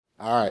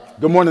All right.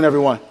 Good morning,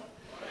 everyone.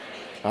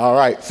 All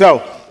right. So,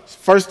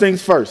 first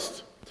things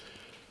first.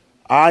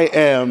 I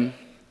am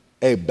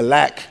a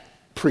black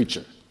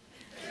preacher.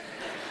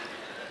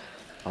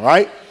 All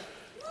right?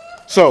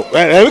 So,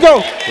 there we go.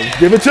 Let's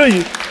give it to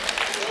you.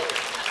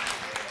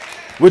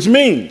 Which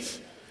means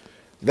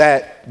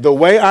that the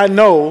way I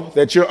know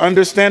that you're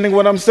understanding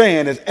what I'm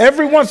saying is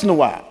every once in a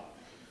while,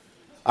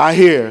 I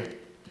hear,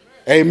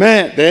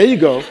 amen. There you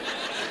go.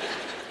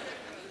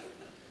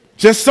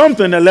 Just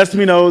something that lets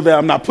me know that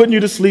I'm not putting you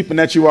to sleep and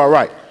that you are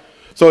right.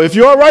 So if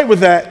you're all right with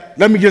that,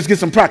 let me just get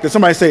some practice.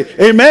 Somebody say,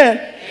 amen.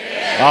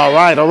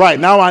 Amen. All right.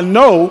 Now I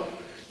know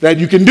that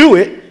you can do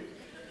it,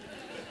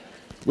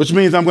 which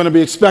means I'm going to be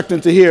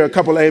expecting to hear a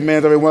couple of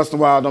amens every once in a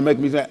while. Don't make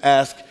me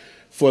ask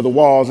for the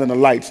walls and the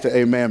lights to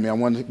amen me. I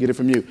want to get it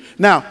from you.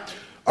 Now,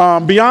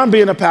 beyond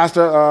being a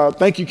pastor,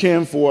 thank you,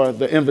 Kim, for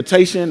the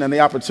invitation and the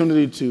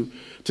opportunity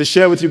to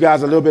share with you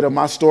guys a little bit of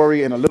my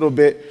story and a little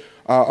bit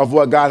of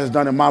what God has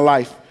done in my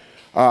life.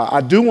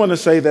 I do want to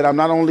say that I'm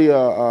not only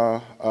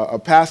a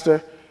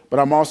pastor, but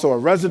I'm also a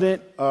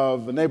resident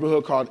of a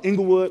neighborhood called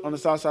Inglewood on the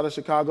south side of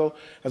Chicago,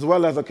 as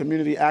well as a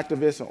community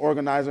activist and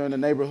organizer in the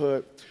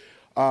neighborhood,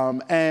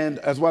 and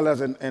as well as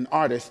an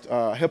artist,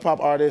 a hip-hop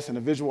artist and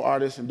a visual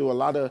artist, and do a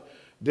lot of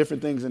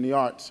different things in the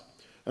arts.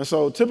 And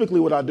so typically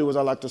what I do is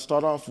I like to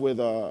start off with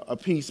a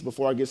piece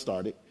before I get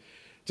started,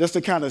 just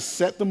to kind of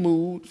set the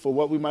mood for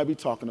what we might be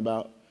talking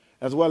about,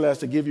 as well as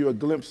to give you a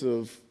glimpse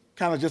of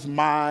kind of just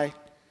my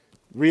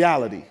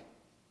reality,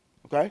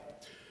 okay?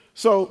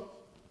 So,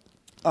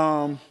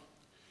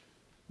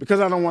 because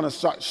I don't want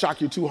to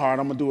shock you too hard,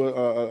 I'm going to do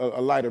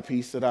a lighter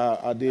piece that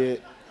I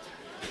did.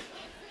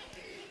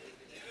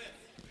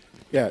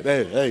 Yeah,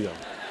 there you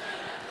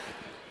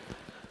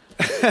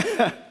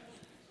go.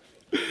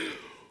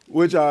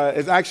 Which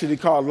is actually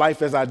called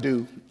Life as I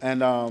Do.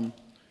 And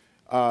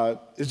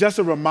it's just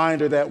a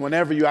reminder that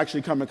whenever you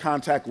actually come in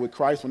contact with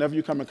Christ, whenever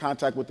you come in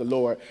contact with the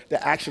Lord,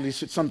 that actually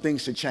some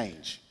things should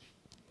change.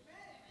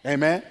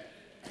 Amen?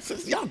 So,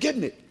 y'all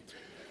getting it?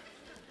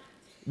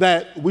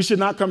 That we should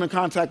not come in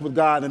contact with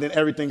God and then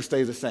everything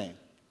stays the same.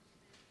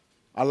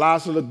 Our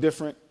lives should look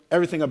different.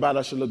 Everything about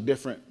us should look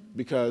different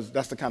because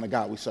that's the kind of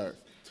God we serve.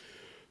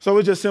 So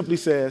it just simply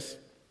says,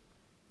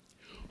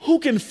 who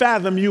can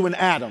fathom you and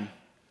Adam,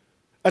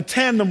 a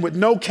tandem with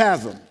no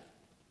chasm?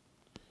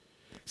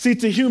 See,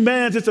 to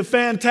humans, it's a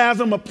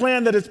phantasm, a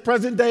plan that is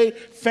present-day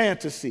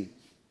fantasy.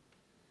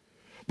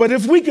 But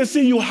if we can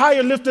see you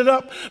higher lifted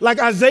up like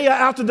Isaiah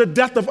after the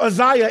death of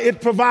Uzziah, it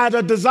provides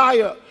a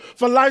desire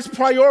for life's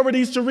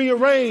priorities to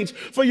rearrange,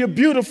 for you're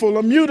beautiful,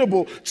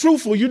 immutable,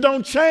 truthful, you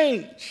don't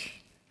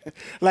change.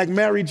 Like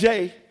Mary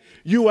J.,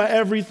 you are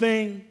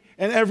everything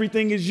and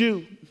everything is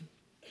you.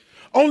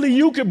 Only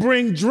you could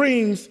bring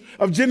dreams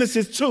of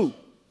Genesis 2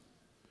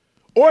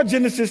 or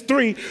Genesis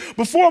 3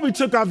 before we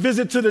took our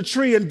visit to the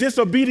tree and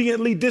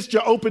disobediently dissed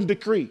your open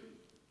decree.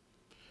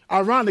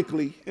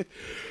 Ironically,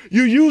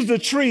 you used the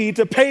tree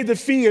to pay the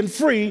fee and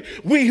free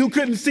we who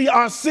couldn't see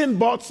our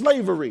sin-bought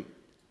slavery.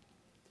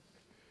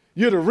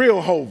 You're the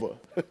real Hova.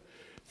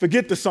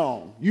 Forget the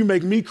song. You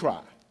make me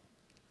cry.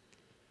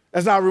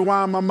 As I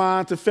rewind my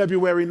mind to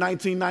February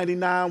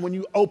 1999 when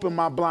you opened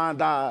my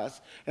blind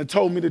eyes and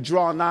told me to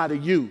draw nigh to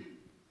you,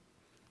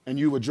 and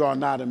you would draw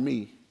nigh to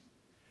me.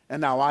 And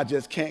now I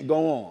just can't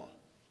go on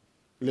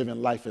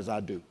living life as I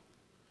do.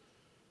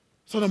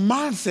 So the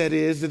mindset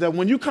is that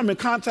when you come in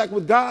contact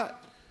with God,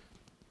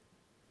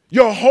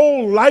 your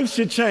whole life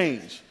should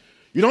change.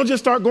 You don't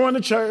just start going to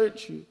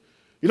church. You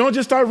don't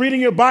just start reading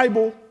your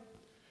Bible,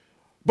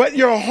 but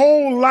your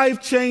whole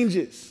life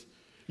changes.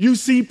 You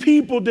see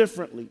people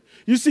differently.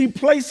 You see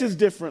places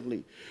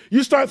differently.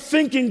 You start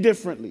thinking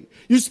differently.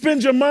 You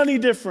spend your money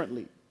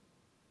differently.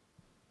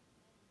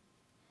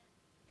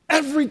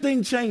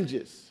 Everything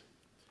changes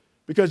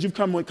because you've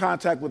come in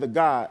contact with a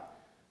God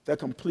that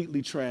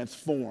completely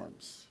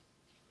transforms.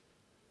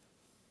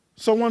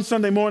 So one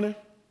Sunday morning,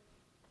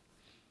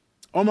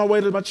 on my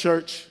way to my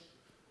church,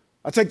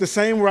 I take the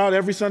same route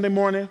every Sunday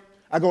morning.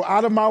 I go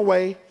out of my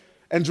way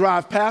and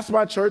drive past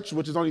my church,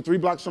 which is only 3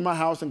 blocks from my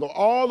house, and go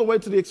all the way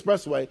to the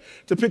expressway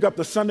to pick up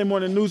the Sunday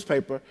morning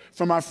newspaper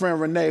from my friend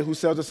Renee, who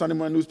sells the Sunday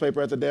morning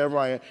newspaper at the Day of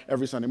Ryan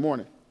every Sunday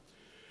morning.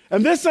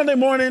 And this Sunday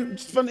morning,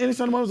 any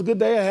Sunday morning was a good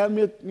day. I had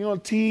me a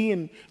tea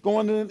and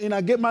going in, and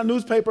I get my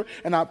newspaper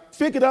and I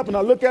pick it up and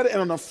I look at it,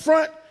 and on the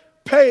front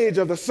page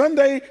of the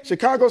Sunday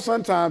Chicago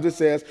Sun-Times, it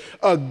says,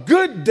 "A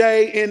good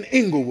day in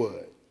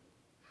Inglewood."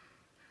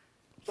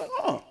 It's like,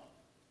 oh,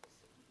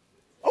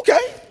 okay.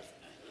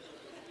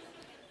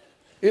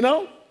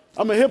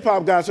 I'm a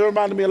hip-hop guy, so it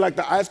reminded me of like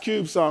the Ice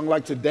Cube song,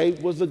 like "Today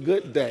was a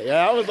good day." And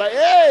I was like,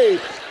 hey.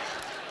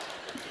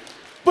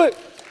 But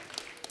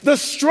the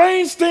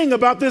strange thing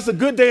about this, "A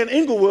good day in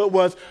Inglewood,"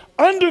 was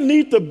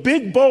underneath the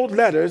big bold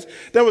letters,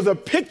 there was a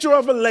picture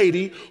of a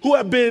lady who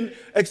had been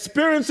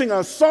experiencing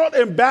assault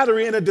and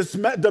battery in a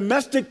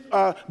domestic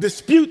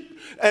dispute.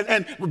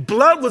 And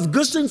blood was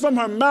gushing from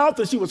her mouth,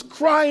 and she was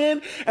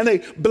crying, and they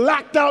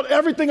blacked out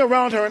everything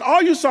around her. And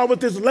all you saw was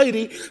this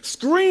lady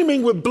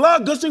screaming with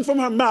blood gushing from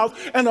her mouth,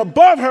 and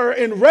above her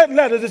in red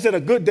letters, it said,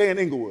 "A good day in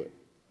Inglewood."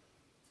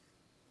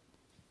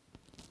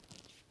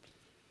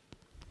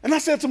 And I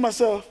said to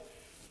myself,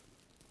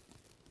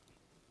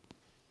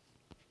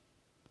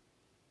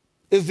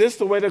 is this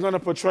the way they're going to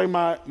portray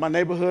my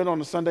neighborhood on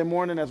a Sunday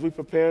morning as we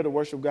prepare to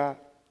worship God?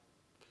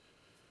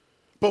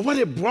 But what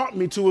it brought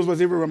me to was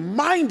it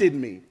reminded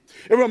me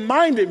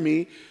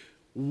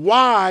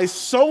why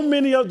so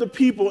many of the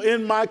people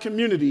in my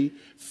community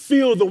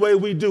feel the way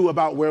we do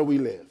about where we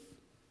live.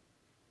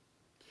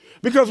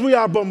 Because we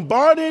are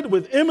bombarded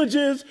with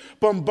images,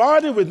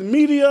 bombarded with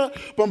media,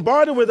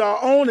 bombarded with our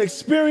own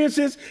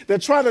experiences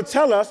that try to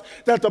tell us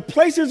that the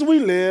places we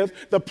live,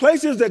 the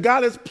places that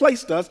God has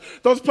placed us,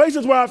 those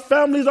places where our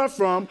families are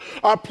from,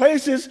 are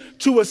places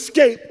to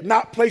escape,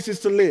 not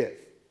places to live.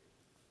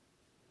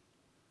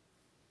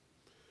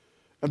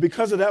 And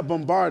because of that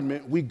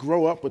bombardment, we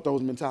grow up with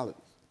those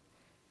mentalities.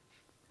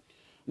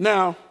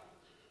 Now,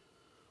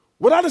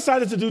 what I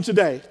decided to do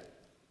today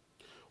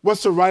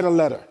was to write a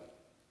letter.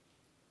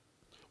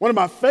 One of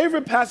my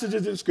favorite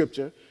passages in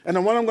Scripture, and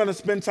the one I'm going to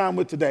spend time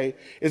with today,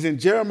 is in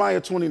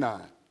Jeremiah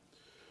 29,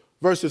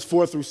 verses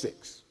 4 through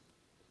 6.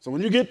 So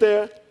when you get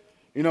there,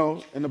 in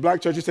the black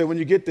church, you say, when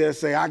you get there,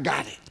 say, "I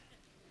got it."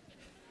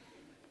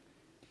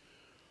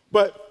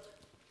 But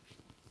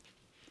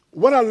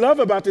what I love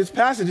about this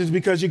passage is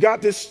because you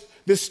got this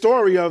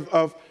story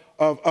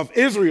of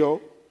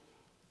Israel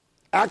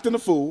acting a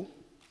fool,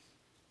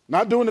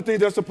 not doing the things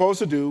they're supposed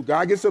to do.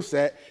 God gets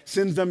upset,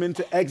 sends them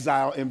into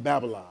exile in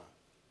Babylon.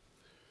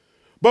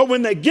 But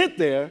when they get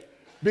there,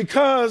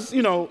 because,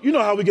 you know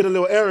how we get a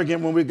little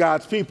arrogant when we're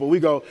God's people. We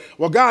go,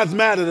 well, God's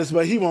mad at us,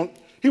 but he won't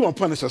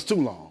punish us too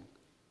long.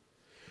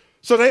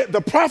 So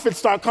the prophets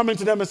start coming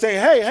to them and saying,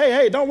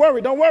 hey, don't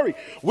worry.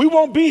 We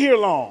won't be here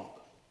long.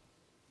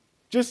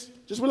 Just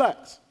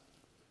relax.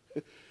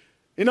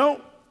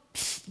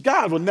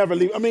 God will never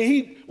leave.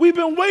 We've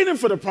been waiting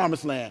for the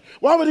promised land.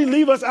 Why would he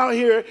leave us out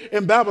here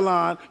in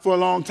Babylon for a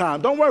long time?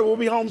 Don't worry, we'll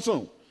be home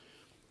soon.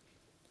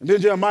 And then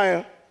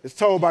Jeremiah is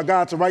told by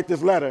God to write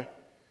this letter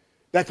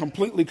that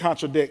completely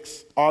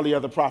contradicts all the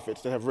other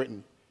prophets that have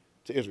written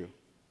to Israel.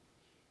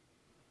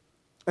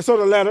 And so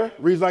the letter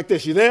reads like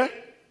this. You there?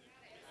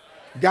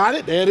 Got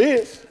it? There it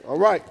is. All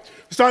right.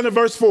 Starting at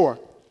verse 4.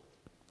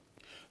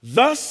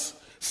 Thus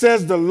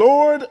says the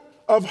Lord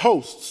of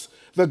hosts,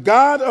 the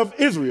God of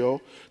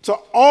Israel, to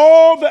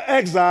all the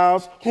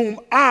exiles whom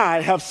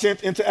I have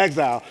sent into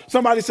exile.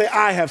 Somebody say,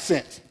 I have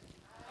sent.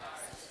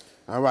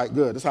 All right,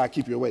 good. That's how I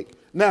keep you awake.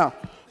 Now,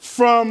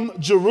 from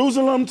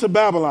Jerusalem to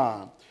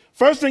Babylon,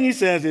 first thing he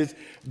says is,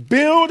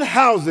 build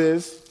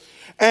houses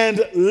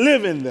and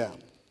live in them.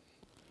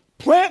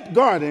 Plant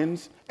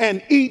gardens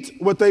and eat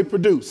what they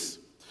produce.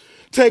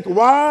 Take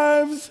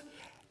wives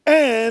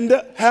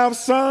and have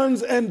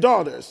sons and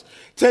daughters.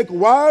 Take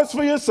wives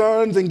for your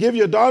sons and give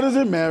your daughters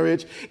in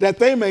marriage, that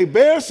they may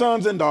bear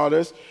sons and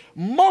daughters.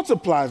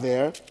 Multiply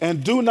there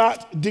and do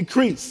not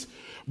decrease.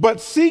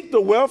 But seek the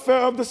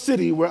welfare of the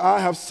city where I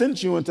have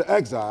sent you into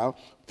exile.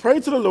 Pray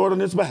to the Lord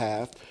on its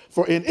behalf,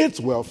 for in its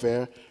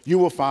welfare you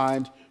will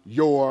find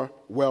your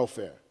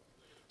welfare.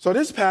 So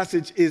this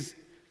passage is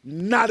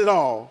not at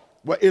all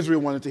what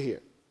Israel wanted to hear.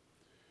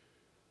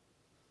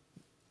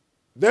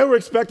 They were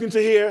expecting to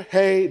hear,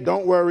 hey,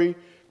 don't worry.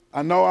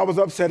 I know I was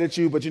upset at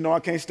you, but I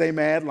can't stay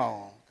mad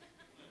long.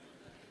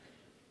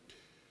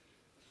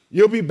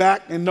 You'll be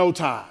back in no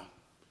time.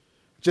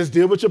 Just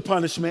deal with your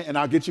punishment and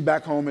I'll get you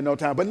back home in no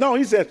time. But no,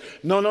 he said,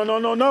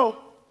 no.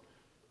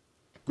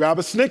 Grab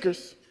a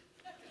Snickers.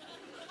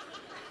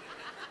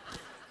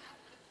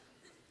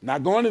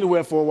 Not going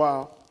anywhere for a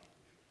while.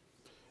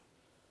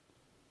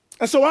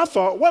 And so I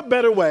thought, what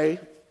better way,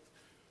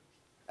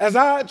 as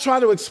I try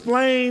to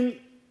explain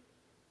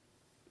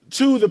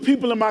to the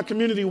people in my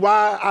community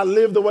why I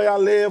live the way I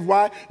live,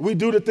 why we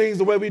do the things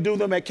the way we do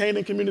them at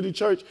Canaan Community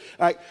Church.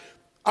 I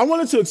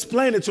wanted to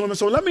explain it to them, and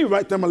so let me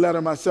write them a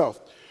letter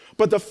myself.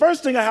 But the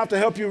first thing I have to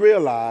help you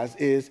realize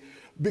is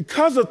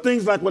because of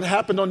things like what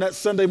happened on that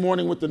Sunday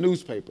morning with the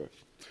newspaper,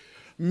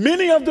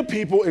 many of the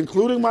people,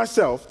 including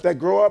myself, that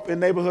grow up in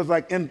neighborhoods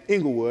like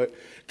Inglewood,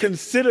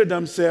 consider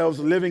themselves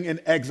living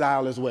in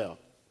exile as well.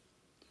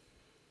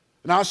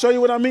 And I'll show you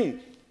what I mean.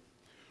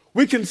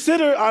 We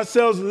consider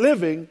ourselves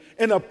living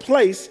in a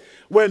place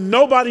where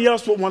nobody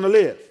else would want to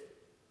live.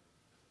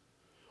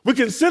 We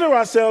consider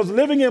ourselves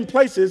living in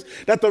places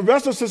that the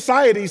rest of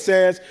society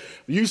says,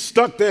 you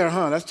stuck there,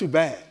 huh? That's too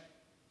bad.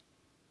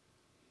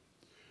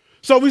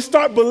 So we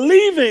start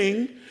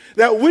believing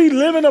that we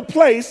live in a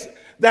place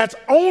that's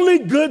only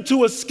good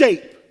to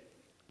escape.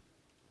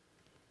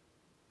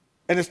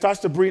 And it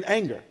starts to breed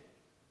anger.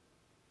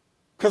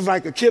 Because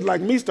like a kid like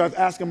me starts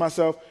asking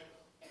myself,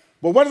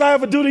 well, what did I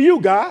ever do to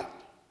you, God?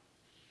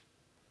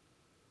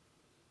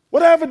 What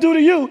did I ever do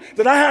to you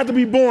that I had to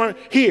be born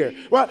here?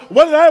 What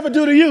did I ever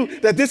do to you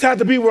that this had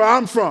to be where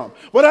I'm from?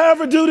 What did I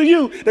ever do to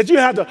you that you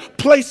had to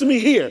place me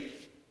here?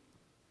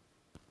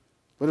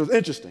 But it was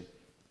interesting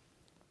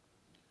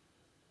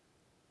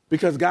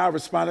because God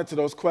responded to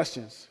those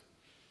questions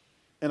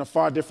in a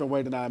far different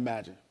way than I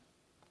imagined.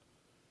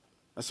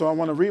 And so I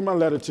want to read my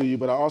letter to you,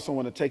 but I also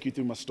want to take you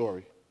through my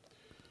story.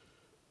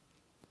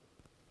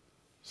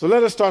 So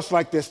let us start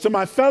like this. To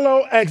my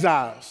fellow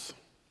exiles,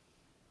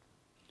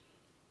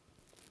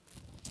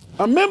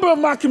 a member of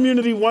my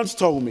community once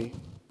told me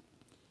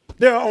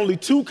there are only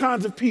two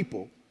kinds of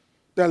people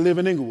that live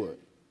in Inglewood.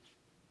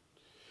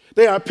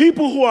 They are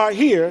people who are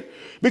here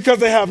because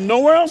they have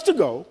nowhere else to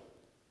go,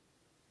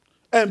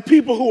 and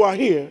people who are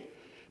here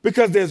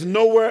because there's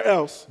nowhere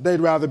else they'd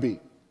rather be.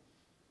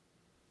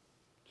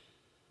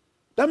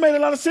 That made a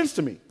lot of sense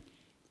to me.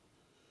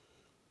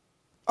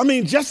 I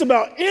mean, just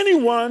about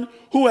anyone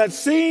who had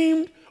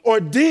seemed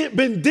or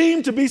been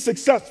deemed to be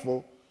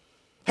successful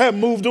had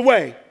moved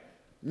away,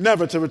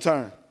 never to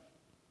return.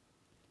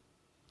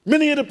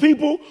 Many of the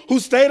people who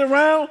stayed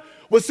around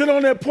would sit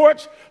on their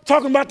porch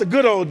talking about the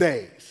good old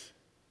days,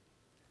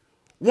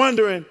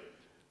 wondering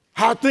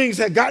how things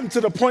had gotten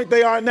to the point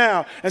they are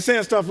now, and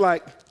saying stuff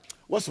like,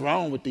 what's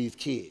wrong with these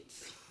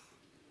kids?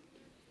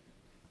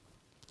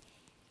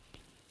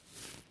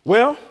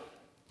 Well,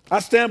 I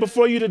stand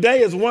before you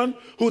today as one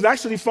who's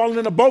actually fallen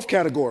into both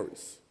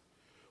categories.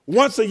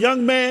 Once a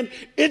young man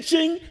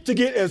itching to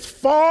get as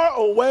far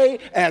away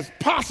as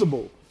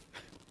possible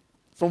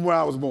from where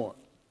I was born,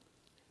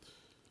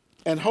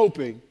 and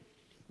hoping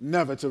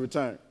never to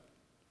return.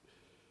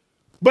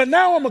 But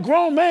now I'm a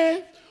grown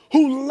man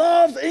who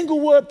loves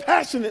Inglewood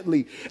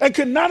passionately and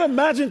could not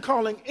imagine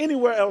calling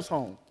anywhere else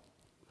home.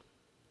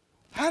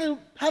 How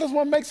does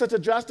one make such a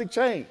drastic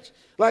change?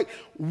 Like,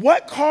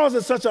 what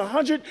causes such a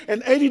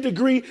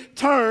 180-degree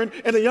turn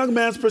in a young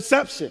man's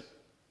perception?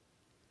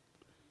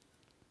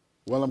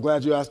 Well, I'm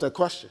glad you asked that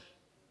question.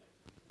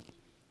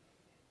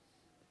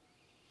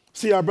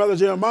 See, our brother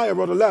Jeremiah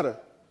wrote a letter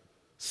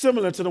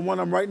similar to the one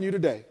I'm writing you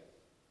today.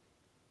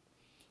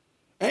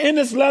 And in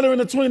this letter, in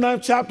the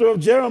 29th chapter of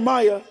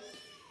Jeremiah,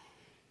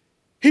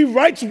 he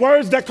writes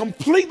words that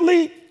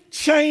completely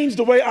changed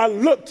the way I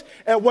looked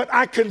at what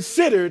I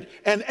considered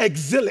an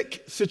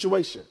exilic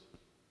situation.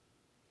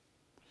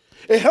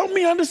 It helped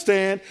me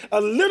understand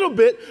a little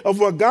bit of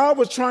what God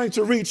was trying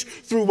to reach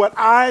through what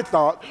I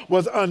thought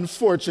was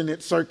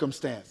unfortunate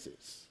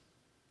circumstances.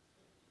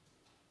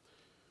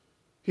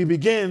 He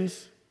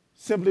begins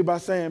simply by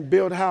saying,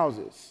 build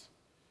houses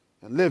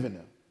and live in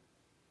them.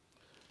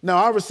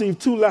 Now, I received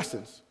two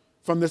lessons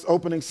from this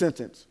opening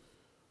sentence,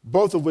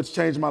 both of which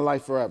changed my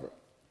life forever.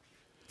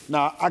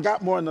 Now, I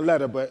got more in the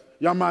letter, but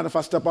y'all mind if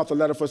I step off the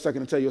letter for a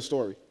second and tell you a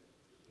story?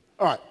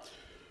 All right.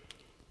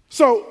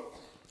 So,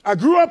 I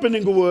grew up in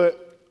Inglewood,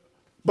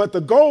 but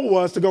the goal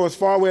was to go as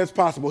far away as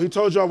possible. He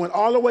told you I went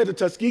all the way to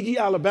Tuskegee,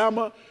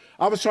 Alabama.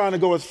 I was trying to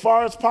go as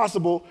far as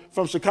possible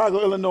from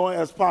Chicago, Illinois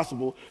as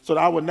possible so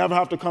that I would never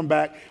have to come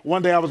back.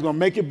 One day I was going to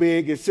make it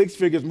big, get six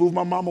figures, move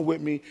my mama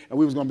with me, and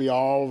we was going to be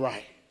all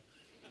right.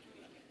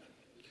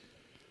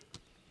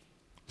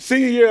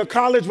 Senior year of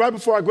college, right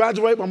before I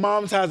graduate, my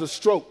mom has a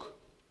stroke.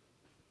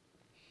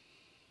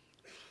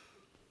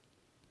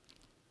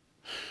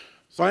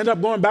 So I ended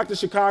up going back to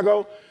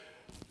Chicago,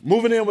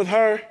 moving in with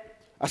her.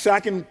 I said, I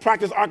can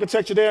practice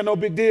architecture there, no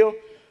big deal.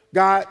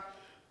 God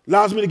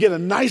allows me to get a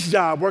nice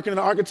job working in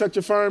an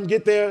architecture firm,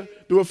 get there,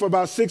 do it for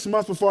about 6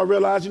 months before I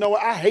realized, you know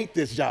what, I hate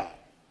this job.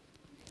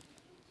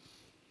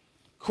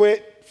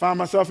 Quit, found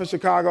myself in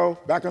Chicago,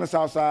 back on the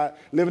south side,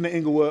 living in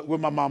Inglewood with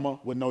my mama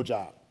with no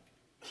job.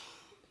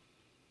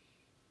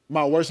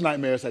 My worst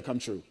nightmares had come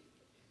true.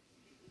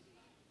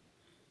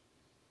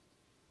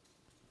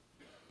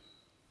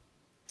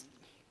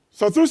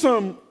 So through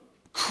some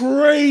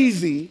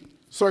crazy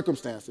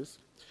circumstances,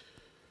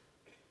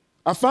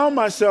 I found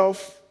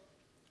myself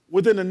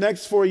within the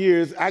next 4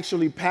 years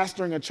actually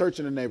pastoring a church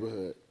in the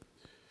neighborhood.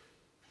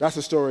 That's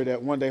a story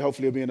that one day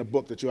hopefully will be in a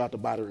book that you'll have to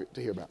buy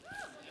to hear about.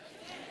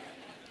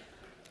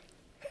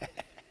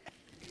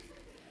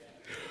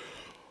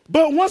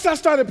 But once I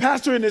started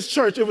pastoring this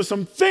church, it was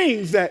some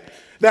things that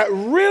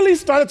really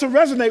started to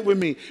resonate with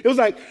me. It was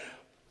like,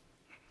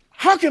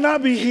 how can I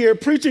be here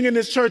preaching in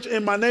this church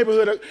in my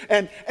neighborhood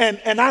and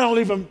I don't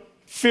even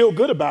feel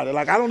good about it?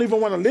 Like, I don't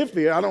even want to live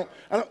there.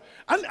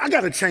 I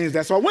got to change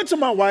that. So I went to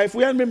my wife.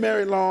 We hadn't been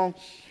married long.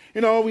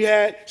 You know,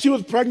 she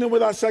was pregnant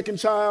with our second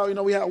child. You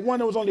know, we had one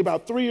that was only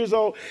about 3 years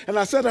old. And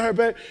I said to her,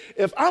 babe,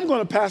 if I'm going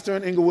to pastor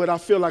in Inglewood, I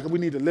feel like we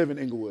need to live in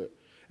Inglewood.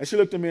 And she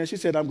looked at me and she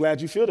said, I'm glad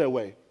you feel that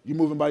way. You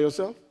moving by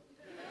yourself?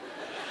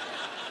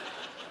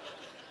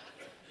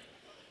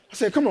 I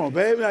said, come on,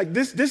 babe. Like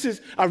this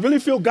is, I really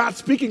feel God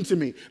speaking to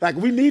me. Like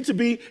we need to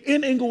be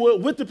in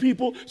Inglewood with the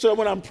people so that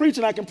when I'm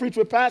preaching, I can preach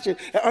with passion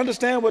and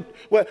understand what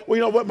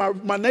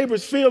my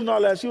neighbors feel and all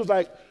that. She was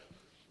like,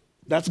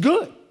 that's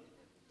good.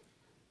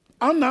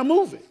 I'm not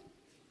moving.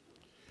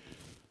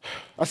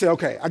 I said,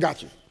 okay, I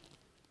got you.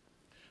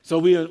 So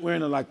we're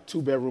in a like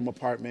 2-bedroom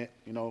apartment,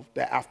 you know,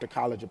 that after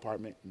college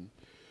apartment. And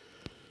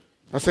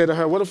I said to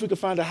her, what if we could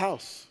find a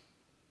house?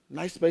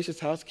 Nice, spacious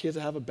house, kids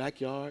will have a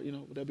backyard,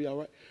 would that be all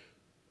right?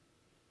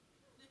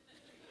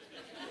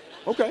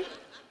 Okay.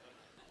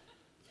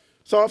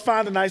 So I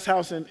found a nice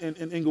house in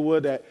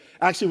Inglewood that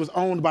actually was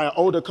owned by an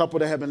older couple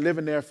that had been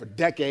living there for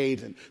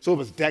decades. And so it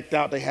was decked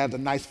out. They had the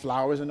nice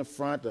flowers in the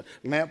front, the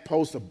lamp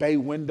post, the bay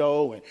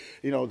window, and,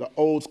 the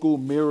old school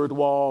mirrored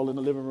wall in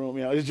the living room.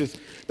 It's just,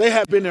 they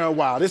had been there a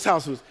while. This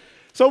house was,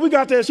 so we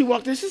got there, she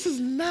walked in, this is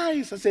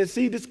nice. I said,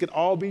 see, this could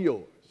all be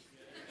yours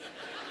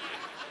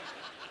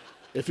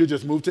if you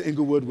just move to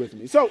Inglewood with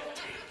me. So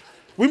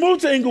we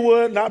moved to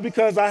Inglewood, not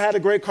because I had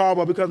a great car,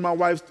 but because my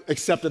wife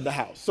accepted the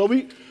house. So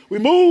we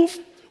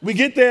moved. We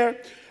get there,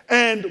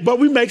 but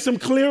we make some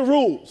clear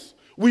rules.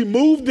 We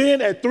moved in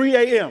at 3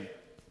 a.m.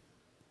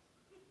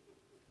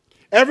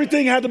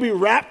 Everything had to be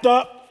wrapped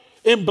up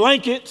in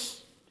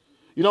blankets.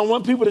 You don't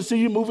want people to see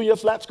you moving your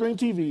flat screen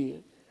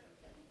TV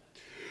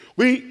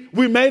in.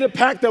 We made a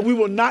pact that we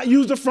will not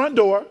use the front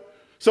door,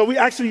 so we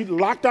actually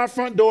locked our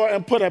front door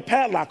and put a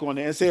padlock on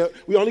it and said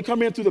we only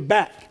come in through the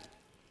back.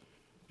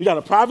 We got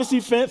a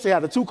privacy fence. They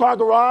had a 2-car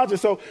garage. And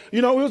so,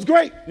 it was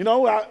great. I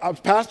was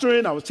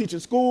pastoring. I was teaching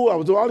school. I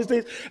was doing all these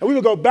things. And we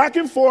would go back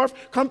and forth,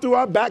 come through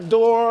our back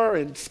door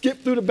and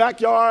skip through the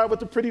backyard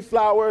with the pretty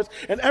flowers.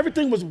 And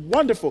everything was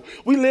wonderful.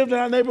 We lived in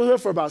our neighborhood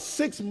for about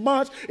 6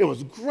 months. It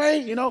was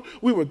great.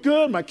 We were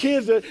good. My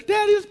kids are,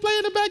 Daddy, let's play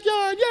in the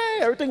backyard. Yay.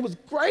 Everything was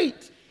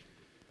great.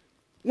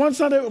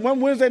 One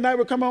Wednesday night,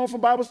 we're coming home from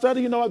Bible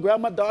study. I grab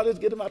my daughters,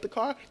 get them out the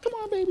car. Come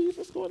on, babies,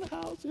 let's go in the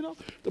house.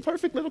 The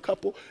perfect little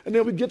couple. And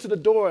then we get to the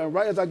door, and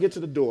right as I get to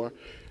the door,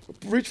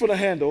 reach for the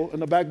handle in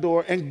the back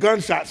door, and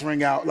gunshots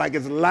ring out like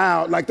it's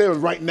loud, like they were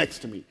right next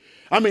to me.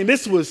 I mean,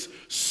 this was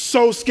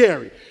so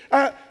scary.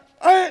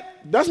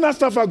 That's not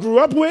stuff I grew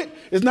up with.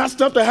 It's not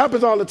stuff that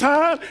happens all the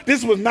time.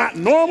 This was not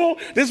normal.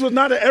 This was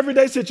not an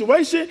everyday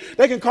situation.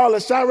 They can call it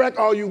Chirac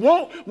all you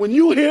want. When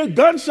you hear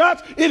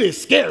gunshots, it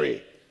is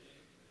scary.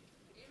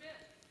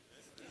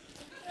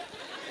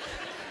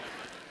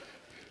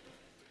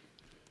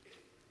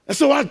 And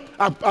so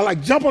I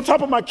jump on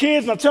top of my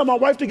kids and I tell my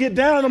wife to get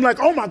down. And I'm like,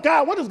 oh my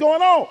God, what is going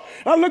on?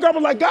 And I look up and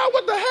I'm like, God,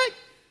 what the heck?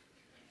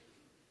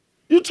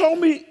 You told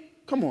me,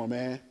 come on,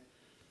 man.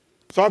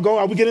 So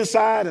we get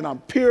inside and I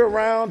peer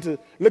around to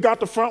look out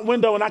the front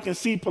window and I can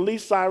see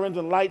police sirens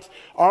and lights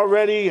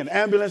already and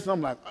ambulance. And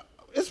I'm like,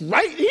 it's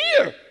right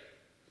here.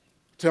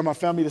 Tell my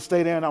family to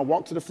stay there and I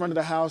walk to the front of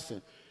the house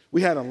and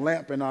we had a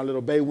lamp in our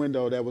little bay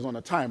window that was on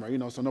a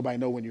timer, so nobody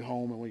know when you're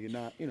home and when you're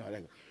not,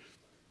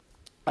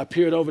 I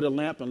peered over the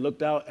lamp and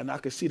looked out, and I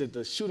could see that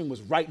the shooting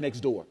was right next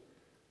door.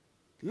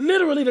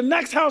 Literally the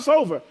next house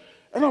over.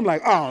 And I'm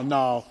like, oh,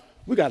 no,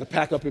 we got to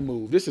pack up and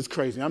move. This is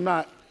crazy.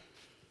 I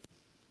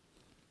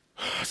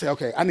say,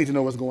 okay, I need to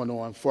know what's going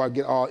on before I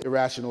get all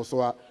irrational.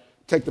 So I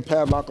take the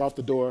padlock off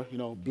the door,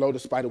 blow the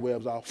spider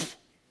webs off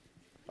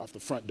the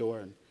front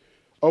door, and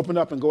open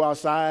up and go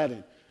outside.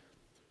 And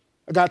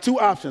I got 2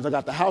 options. I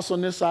got the house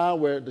on this side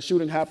where the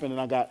shooting happened, and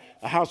I got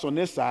a house on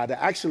this side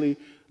that actually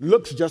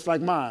looks just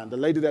like mine. The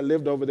lady that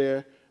lived over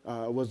there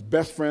was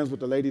best friends with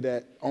the lady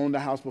that owned the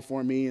house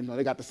before me, and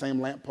they got the same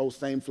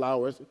lamppost, same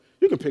flowers.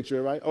 You can picture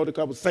it, right? Older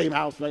couple, same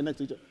house right next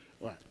to each other.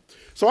 All right.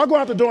 So I go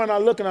out the door and I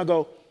look and I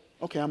go,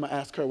 okay, I'm gonna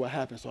ask her what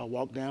happened. So I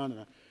walk down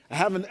and I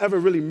haven't ever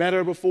really met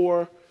her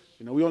before.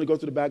 We only go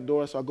through the back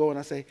door. So I go and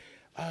I say,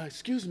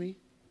 excuse me.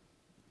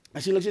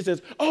 And she looks, she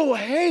says, oh,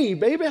 hey,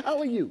 baby, how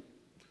are you?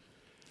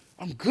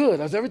 I'm good.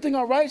 Is everything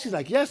all right? She's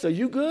like, yes, are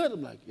you good?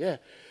 I'm like, yeah.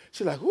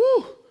 She's like,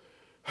 whoo.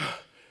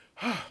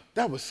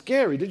 That was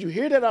scary. Did you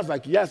hear that? I was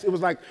like, yes. It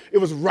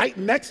was right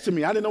next to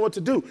me. I didn't know what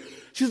to do.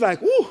 She's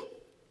like, whoo.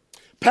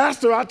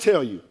 Pastor, I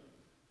tell you,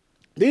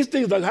 these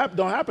things don't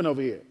happen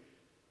over here.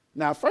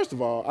 Now, first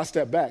of all, I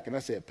stepped back and I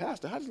said,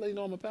 Pastor, how does this lady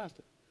know I'm a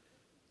pastor?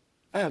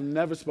 I have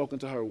never spoken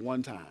to her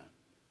one time.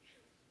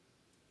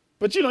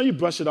 But, you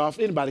brush it off.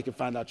 Anybody can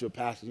find out you're a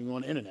pastor. You can go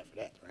on the internet for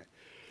that, right?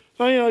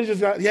 So, you just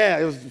got, yeah,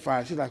 it was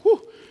fine. She's like,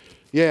 whoo.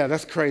 Yeah,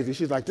 that's crazy.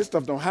 She's like, this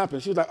stuff don't happen.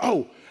 She was like,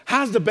 oh,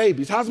 how's the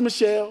babies? How's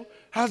Michelle?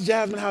 How's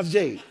Jasmine? How's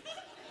Jade?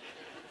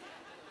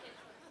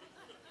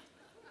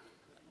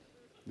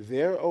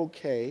 They're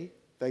okay.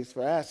 Thanks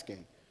for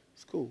asking.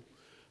 It's cool.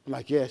 I'm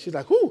like, yeah. She's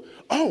like, ooh.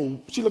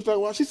 Oh, she looked at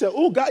me. She said,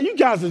 oh, God, you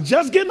guys are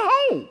just getting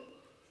home.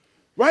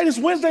 Right? It's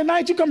Wednesday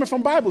night. You're coming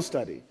from Bible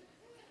study.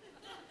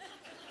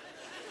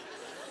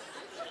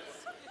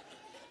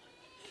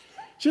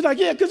 She's like,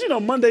 yeah, because,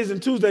 Mondays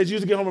and Tuesdays, you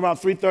usually get home around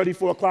 3:30,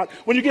 4 o'clock.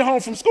 When you get home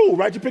from school,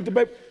 right? You pick the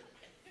baby.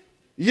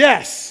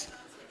 Yes.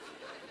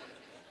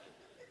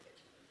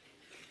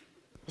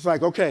 It's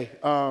like, okay,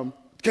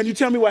 can you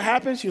tell me what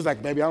happened? She was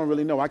like, baby, I don't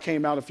really know. I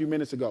came out a few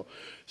minutes ago.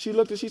 She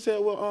looked and she said,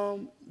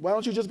 well, why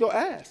don't you just go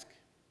ask?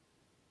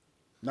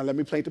 Now let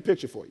me paint the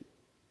picture for you.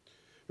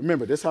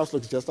 Remember, this house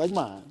looks just like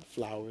mine.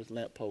 Flowers,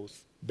 lamp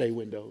posts, bay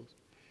windows.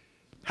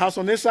 House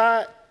on this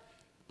side,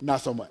 not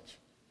so much.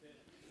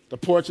 The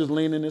porch is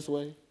leaning this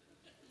way.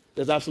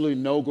 There's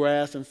absolutely no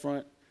grass in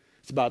front.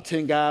 It's about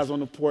 10 guys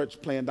on the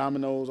porch playing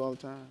dominoes all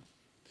the time.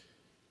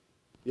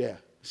 Yeah.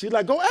 She's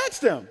like, go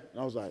ask them.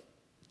 And I was like,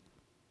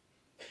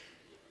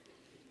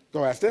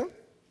 Go ask them.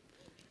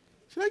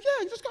 She's like,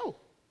 yeah, just go.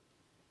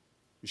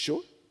 You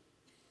sure?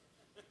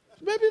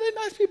 Maybe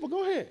they're nice people.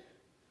 Go ahead.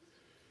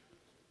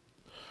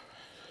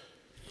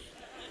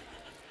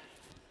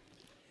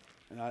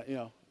 And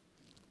I,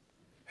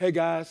 hey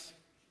guys,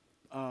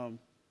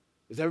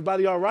 is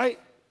everybody all right?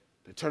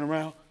 They turn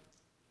around.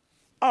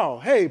 Oh,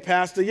 hey,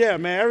 Pastor. Yeah,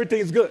 man,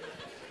 everything's good.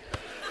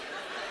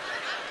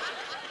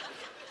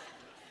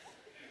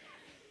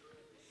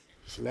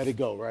 Just let it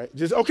go, right?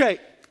 Okay.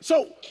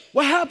 So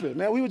what happened,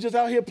 man? We were just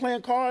out here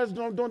playing cards,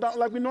 doing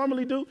like we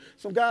normally do.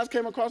 Some guys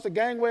came across the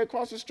gangway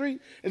across the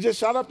street and just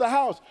shot up the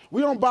house.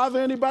 We don't bother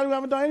anybody. We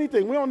haven't done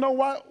anything. We don't know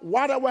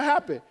why that would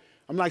happen.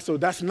 I'm like, so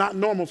that's not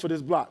normal for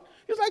this block.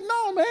 He's like,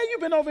 no, man, you've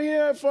been over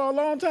here for a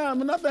long time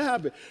and nothing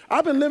happened.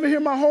 I've been living here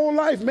my whole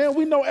life, man.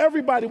 We know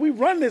everybody. We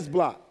run this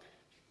block.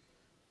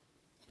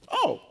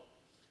 Oh,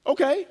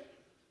 okay.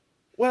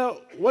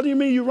 Well, what do you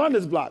mean you run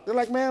this block? They're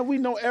like, man, we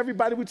know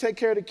everybody. We take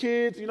care of the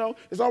kids.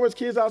 There's always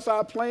kids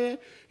outside playing.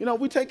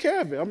 We take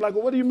care of it. I'm like,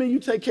 well, what do you mean you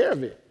take care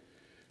of it?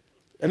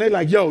 And they're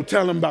like, yo,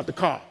 tell them about the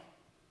car.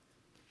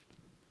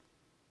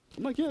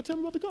 I'm like, yeah, tell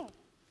them about the car.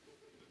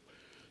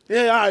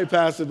 Yeah, all right,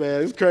 Pastor,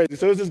 man, it's crazy.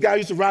 So there's this guy who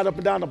used to ride up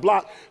and down the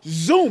block,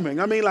 zooming.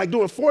 I mean, like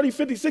doing 40,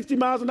 50, 60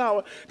 miles an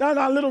hour down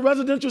our little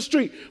residential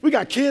street. We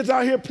got kids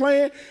out here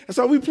playing, and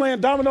so we playing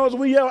dominoes,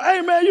 and we yell,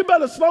 hey, man, you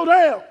better slow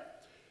down.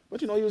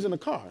 But, he was in the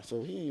car,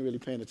 so he ain't really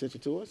paying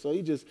attention to us. So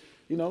he just,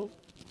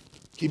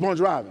 keep on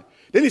driving.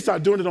 Then he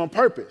started doing it on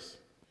purpose.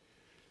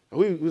 And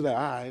we was like,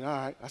 all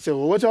right. I said,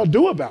 well, what y'all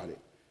do about it?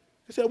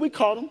 They said, we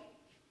caught him.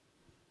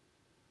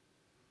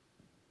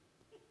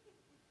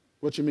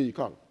 What you mean you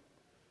caught him?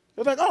 It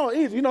was like, oh,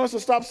 easy. It's a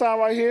stop sign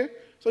right here.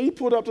 So he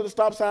pulled up to the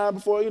stop sign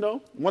before,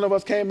 one of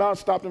us came out and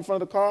stopped in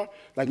front of the car.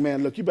 Like,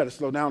 man, look, you better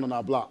slow down on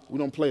our block. We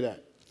don't play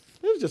that.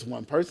 It was just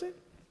one person.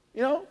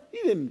 He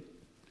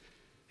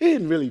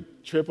didn't really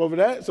trip over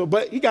that.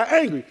 But he got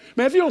angry.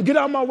 Man, if you don't get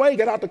out of my way,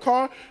 get out the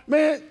car,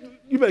 man,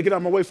 you better get out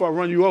of my way before I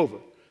run you over.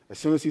 As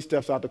soon as he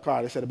steps out the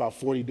car, they said about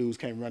 40 dudes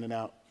came running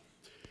out.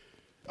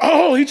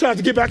 Oh, he tries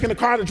to get back in the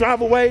car to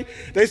drive away.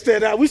 They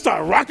said, we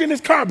started rocking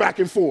his car back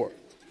and forth.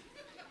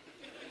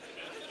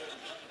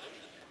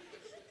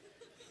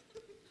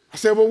 I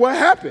said, well, what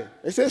happened?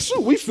 They said,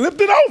 shoot, we flipped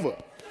it over.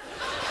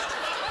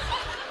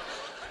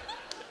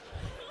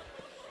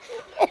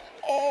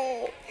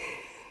 Oh.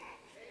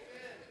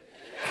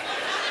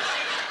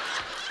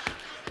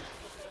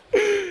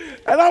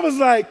 And I was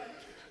like,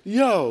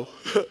 yo,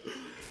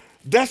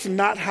 that's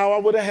not how I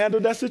would have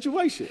handled that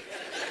situation.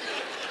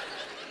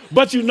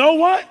 But you know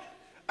what?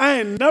 I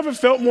ain't never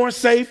felt more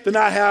safe than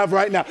I have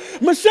right now.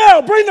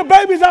 Michelle, bring the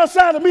babies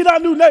outside to meet our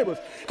new neighbors.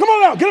 Come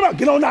on out,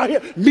 get on out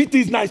here, meet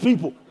these nice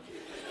people.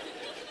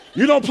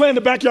 You don't play in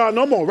the backyard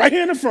no more, right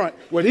here in the front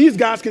where these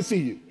guys can see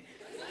you.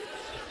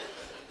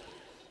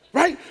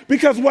 Right?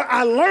 Because what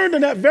I learned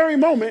in that very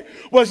moment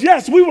was,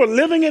 yes, we were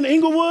living in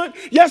Inglewood.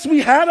 Yes, we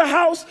had a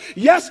house.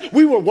 Yes,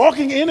 we were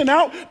walking in and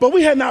out, but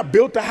we had not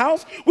built the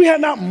house. We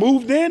had not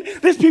moved in.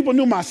 These people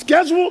knew my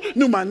schedule,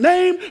 knew my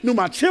name, knew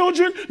my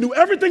children, knew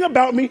everything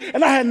about me,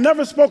 and I had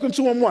never spoken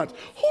to them once.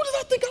 Who did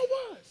I think I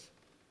was?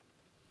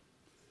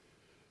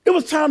 It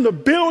was time to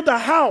build a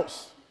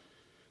house.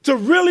 To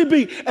really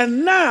be.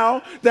 And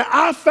now that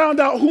I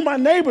found out who my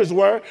neighbors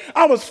were,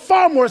 I was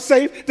far more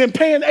safe than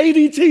paying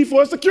ADT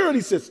for a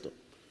security system.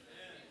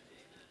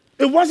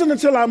 It wasn't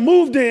until I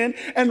moved in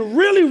and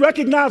really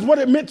recognized what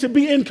it meant to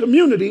be in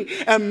community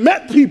and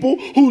met people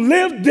who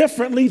lived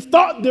differently,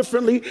 thought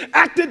differently,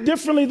 acted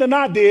differently than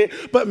I did,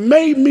 but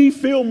made me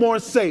feel more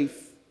safe.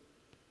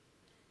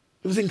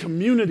 It was in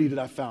community that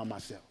I found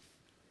myself.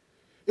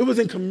 It was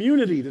in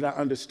community that I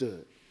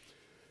understood.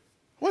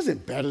 I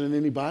wasn't better than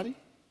anybody.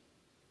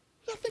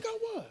 I think I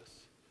was.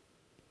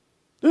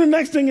 Then the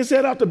next thing it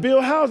said after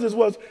build houses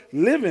was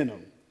live in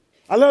them.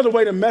 I love the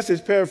way the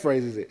Message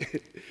paraphrases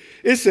it.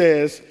 It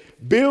says,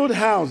 build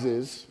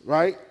houses,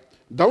 right?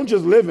 Don't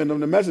just live in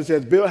them. The Message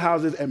says, build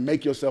houses and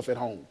make yourself at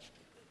home.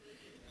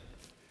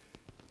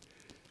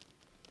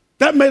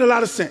 That made a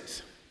lot of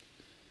sense.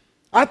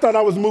 I thought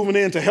I was moving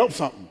in to help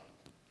something.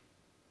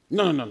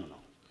 No.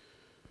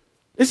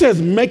 It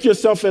says make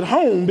yourself at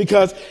home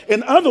because,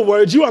 in other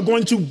words, you are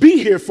going to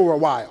be here for a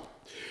while.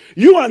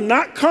 You are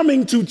not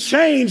coming to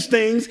change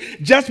things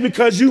just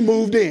because you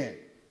moved in.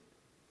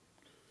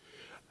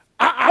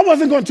 I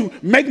wasn't going to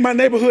make my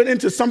neighborhood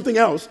into something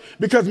else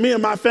because me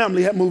and my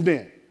family had moved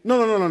in.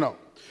 No.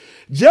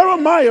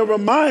 Jeremiah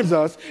reminds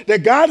us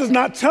that God is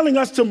not telling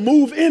us to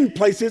move in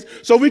places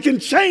so we can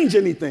change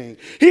anything.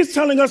 He's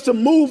telling us to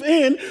move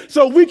in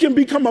so we can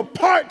become a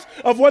part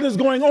of what is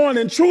going on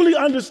and truly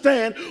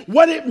understand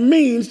what it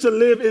means to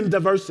live in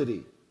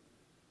diversity.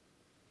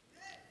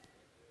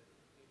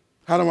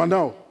 How do I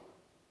know?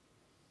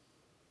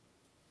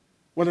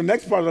 Well, the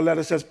next part of the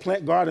letter says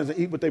plant gardens and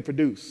eat what they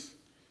produce.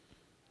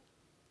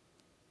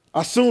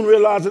 I soon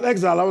realized in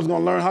exile I was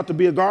going to learn how to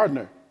be a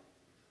gardener.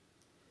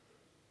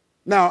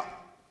 Now,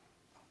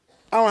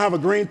 I don't have a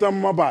green thumb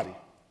in my body.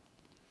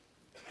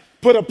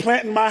 Put a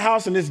plant in my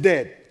house and it's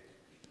dead.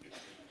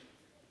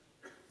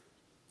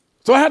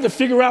 So I had to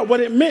figure out what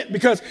it meant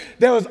because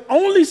there was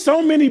only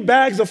so many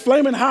bags of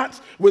Flamin'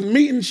 Hots with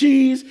meat and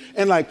cheese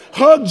and like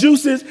Hug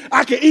juices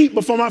I could eat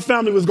before my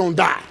family was going to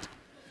die.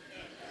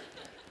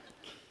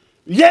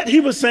 Yet he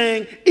was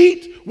saying,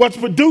 eat what's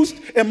produced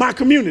in my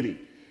community.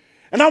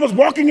 And I was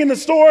walking in the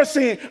store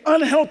seeing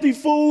unhealthy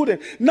food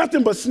and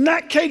nothing but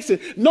snack cakes and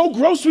no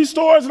grocery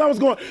stores. And I was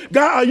going,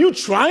 God, are you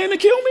trying to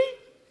kill me?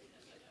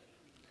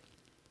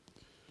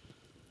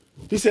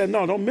 He said,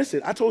 no, don't miss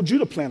it. I told you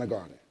to plant a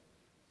garden.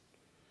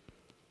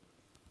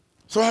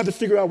 So I had to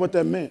figure out what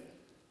that meant.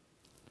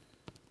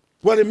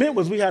 What it meant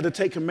was we had to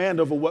take command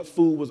over what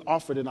food was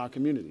offered in our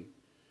community.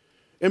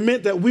 It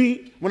meant that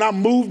when I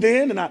moved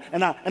in and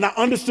I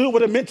understood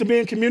what it meant to be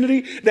in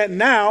community, that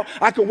now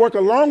I could work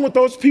along with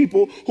those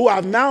people who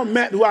I've now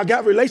met, who I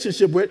got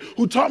relationship with,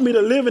 who taught me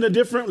to live in a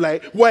different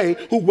way,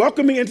 who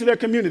welcomed me into their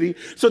community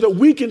so that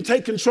we can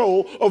take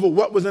control over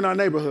what was in our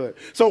neighborhood.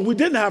 So we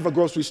didn't have a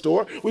grocery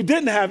store. We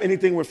didn't have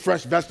anything with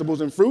fresh vegetables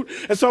and fruit.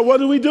 And so what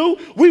do?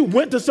 We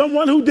went to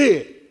someone who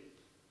did.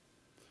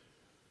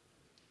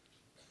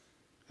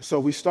 So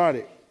we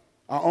started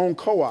our own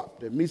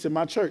co-op that meets in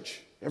my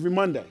church every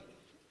Monday.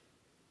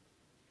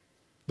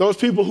 Those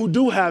people who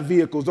do have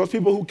vehicles, those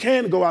people who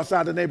can go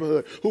outside the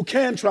neighborhood, who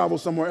can travel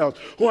somewhere else,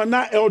 who are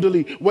not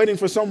elderly waiting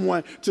for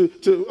someone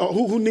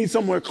who needs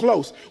somewhere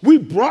close. We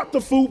brought the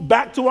food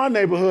back to our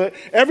neighborhood.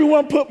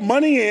 Everyone put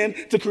money in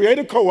to create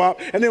a co-op,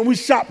 and then we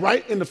shopped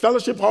right in the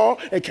fellowship hall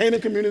at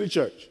Canaan Community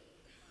Church.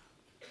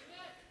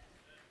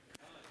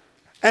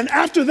 And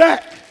after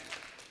that,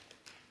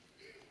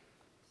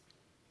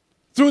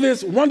 through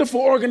this wonderful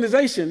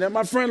organization that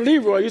my friend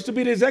Leroy used to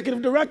be the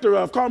executive director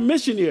of called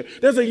Mission Year,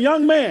 there's a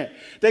young man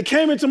that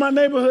came into my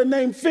neighborhood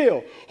named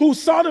Phil who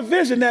saw the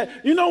vision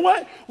that, you know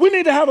what, we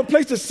need to have a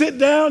place to sit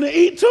down and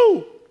eat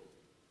too.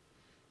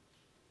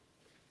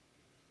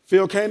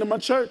 Phil came to my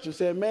church and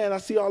said, man, I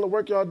see all the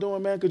work y'all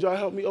doing, man. Could y'all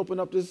help me open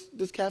up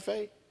this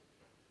cafe?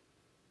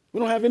 We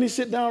don't have any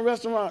sit-down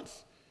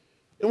restaurants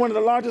in one of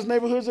the largest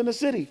neighborhoods in the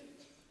city.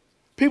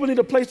 People need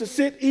a place to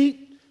sit,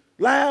 eat,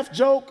 laugh,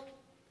 joke,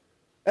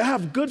 and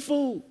have good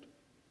food.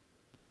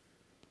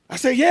 I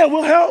said, yeah,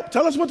 we'll help.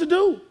 Tell us what to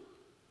do.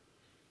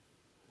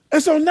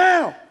 And so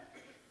now,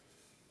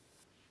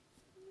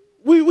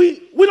 we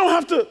don't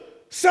have to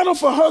settle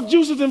for Hug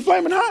juices and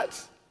Flamin'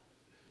 Hots.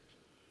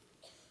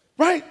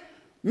 Right?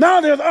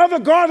 Now there's other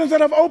gardens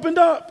that have opened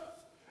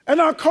up.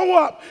 And our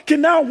co-op can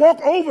now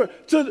walk over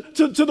to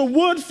the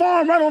wood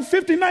farm right on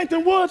 59th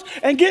and Woods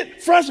and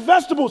get fresh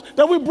vegetables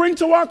that we bring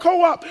to our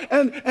co-op.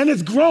 And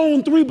it's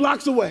grown 3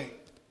 blocks away.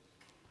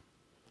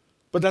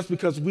 But that's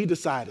because we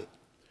decided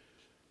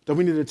that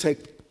we needed to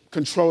take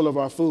control of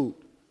our food.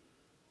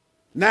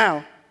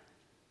 Now,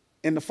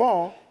 in the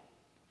fall,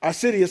 our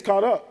city is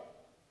caught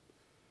up.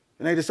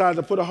 And they decided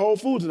to put a Whole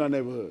Foods in our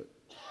neighborhood.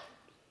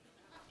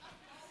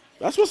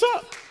 That's what's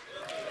up.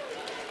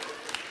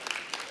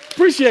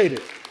 Appreciate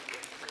it.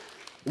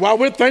 While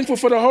we're thankful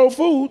for the Whole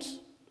Foods,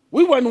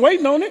 we wasn't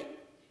waiting on it.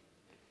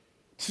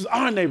 This is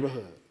our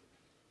neighborhood.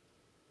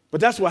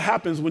 But that's what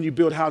happens when you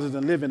build houses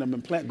and live in them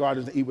and plant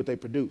gardens and eat what they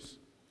produce.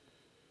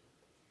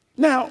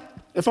 Now,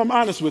 if I'm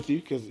honest with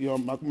you, because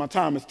my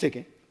time is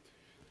ticking,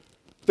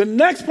 the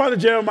next part of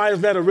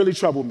Jeremiah's letter really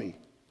troubled me.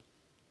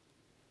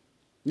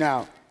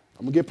 Now,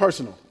 I'm going to get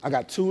personal. I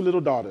got 2 little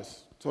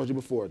daughters, told you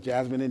before,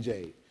 Jasmine and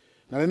Jade.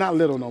 Now, they're not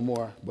little no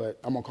more, but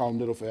I'm going to call them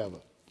little forever.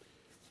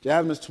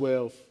 Jasmine's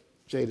 12,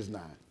 Jade is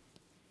 9.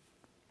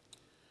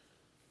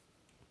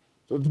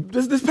 So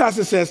this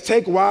passage says,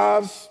 take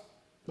wives,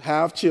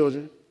 have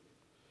children,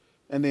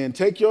 and then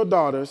take your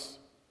daughters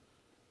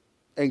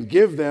and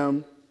give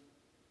them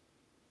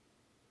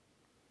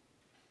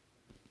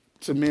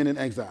to men in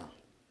exile.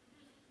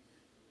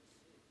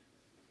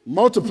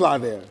 Multiply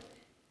there,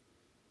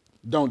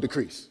 don't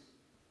decrease.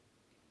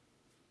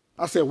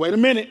 I said, wait a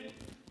minute.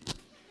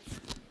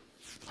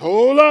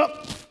 Hold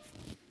up.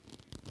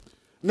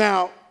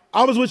 Now,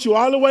 I was with you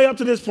all the way up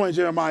to this point,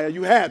 Jeremiah.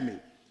 You had me.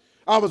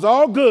 I was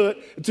all good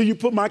until you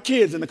put my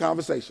kids in the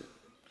conversation.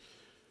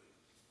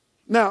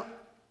 Now,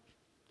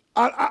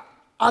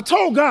 I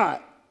told God,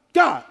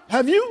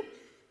 have you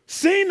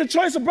seen the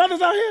choice of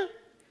brothers out here?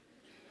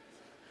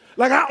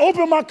 Like I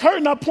opened my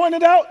curtain, I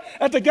pointed out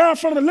at the guy in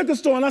front of the liquor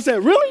store, and I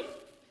said, really?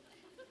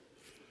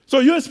 So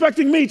you're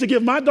expecting me to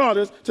give my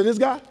daughters to this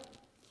guy?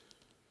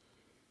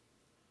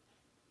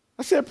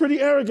 I said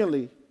pretty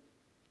arrogantly,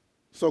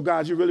 so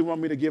God, you really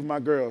want me to give my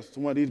girls to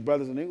one of these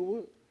brothers in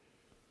Inglewood?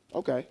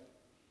 Okay.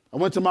 I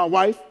went to my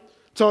wife,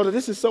 told her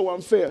this is so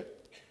unfair.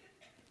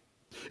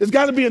 There's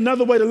got to be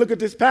another way to look at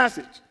this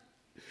passage.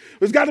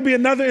 There's got to be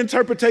another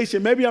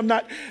interpretation. Maybe I'm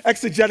not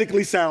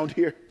exegetically sound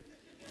here.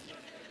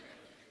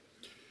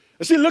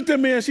 And she looked at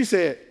me and she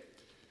said,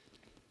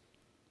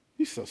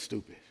 "You're so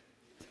stupid."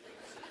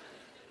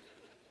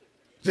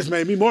 Just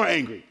made me more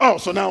angry. Oh,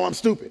 so now I'm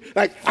stupid.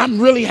 Like, I'm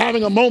really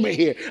having a moment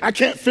here. I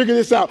can't figure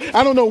this out.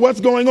 I don't know what's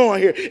going on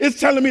here. It's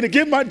telling me to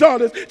give my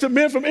daughters to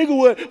men from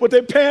Inglewood with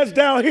their pants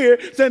down here,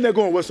 saying they're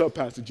going, "What's up,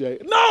 Pastor Jay?"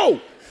 No!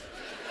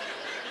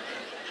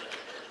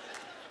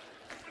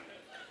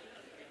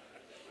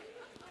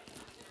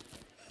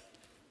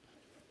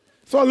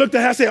 So I looked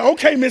at her and said,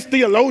 okay, Miss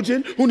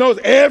Theologian, who knows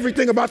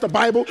everything about the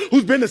Bible,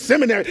 who's been to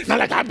seminary. Not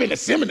like I've been to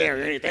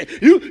seminary or anything.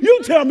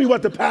 You tell me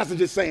what the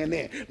passage is saying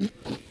there.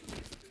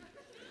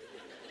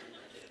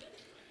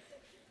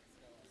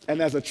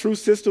 And as a true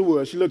sister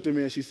would, she looked at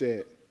me and she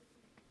said,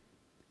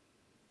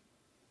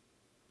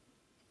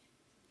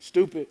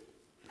 stupid.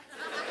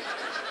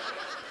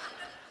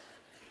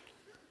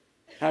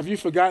 Have you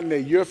forgotten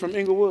that you're from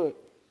Inglewood?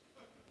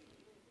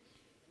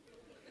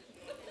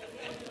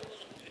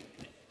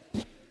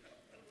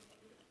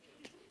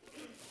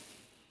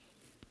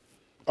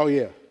 Oh,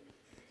 yeah.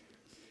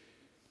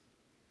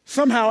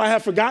 Somehow I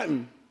have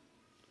forgotten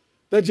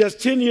that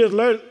just 10 years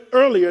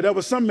earlier, there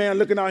was some man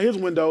looking out his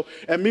window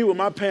at me with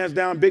my pants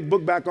down, big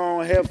book back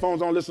on,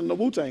 headphones on, listening to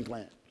Wu-Tang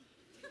Clan.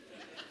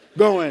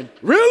 Going,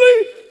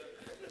 really?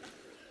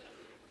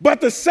 But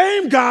the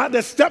same God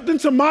that stepped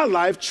into my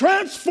life,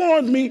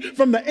 transformed me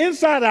from the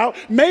inside out,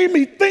 made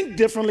me think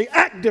differently,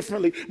 act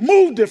differently,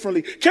 move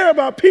differently, care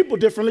about people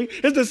differently,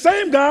 is the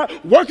same God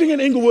working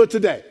in Inglewood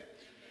today.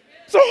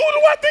 So who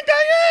do I think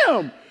I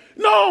am?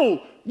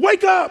 No,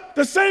 wake up.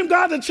 The same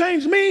God that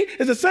changed me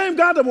is the same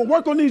God that will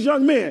work on these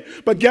young men.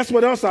 But guess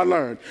what else I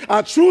learned?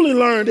 I truly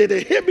learned it.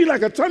 It hit me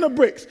like a ton of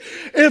bricks.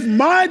 If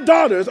my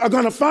daughters are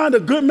going to find a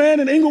good man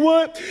in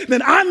Inglewood,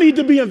 then I need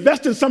to be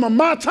investing some of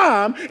my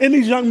time in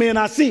these young men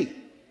I see.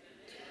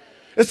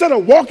 Instead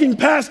of walking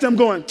past them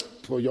going,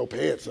 pull your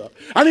pants up.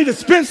 I need to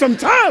spend some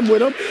time with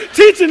them,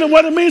 teaching them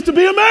what it means to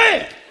be a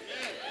man.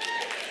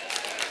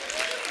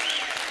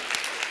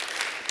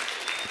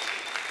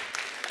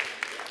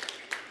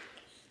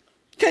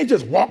 Can't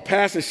just walk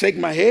past and shake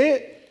my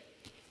head.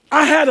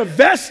 I had a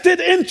vested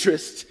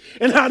interest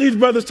in how these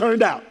brothers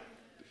turned out,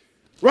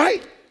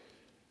 right?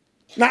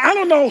 Now, I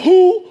don't know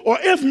who or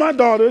if my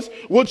daughters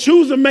will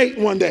choose a mate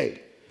one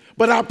day,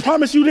 but I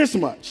promise you this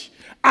much.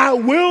 I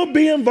will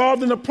be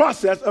involved in the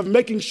process of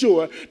making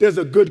sure there's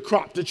a good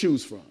crop to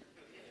choose from.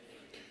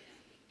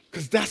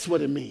 Because that's what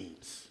it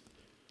means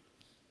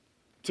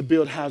to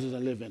build houses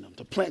and live in them,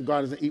 to plant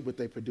gardens and eat what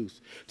they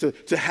produce, to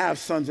have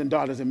sons and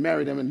daughters and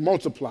marry them and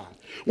multiply.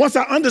 Once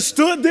I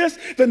understood this,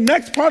 the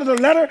next part of the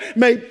letter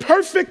made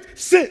perfect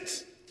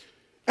sense.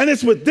 And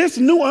it's with this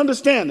new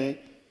understanding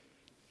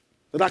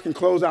that I can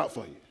close out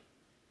for you.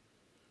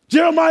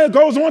 Jeremiah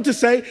goes on to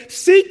say,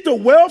 seek the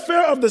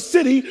welfare of the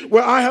city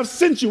where I have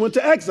sent you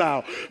into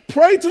exile.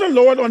 Pray to the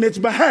Lord on its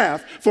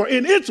behalf, for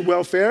in its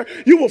welfare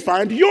you will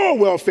find your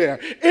welfare.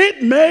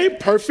 It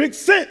made perfect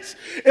sense.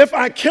 If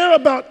I care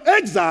about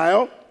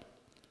exile,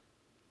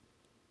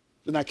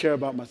 then I care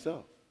about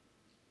myself.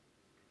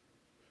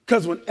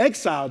 Because when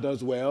exile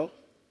does well,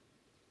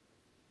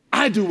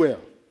 I do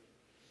well.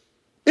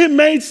 It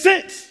made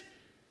sense.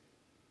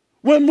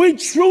 When we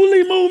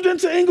truly moved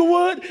into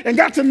Inglewood and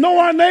got to know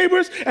our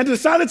neighbors and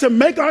decided to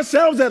make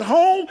ourselves at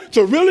home,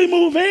 to really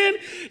move in,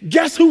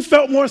 guess who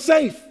felt more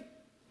safe?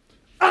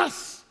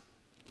 Us.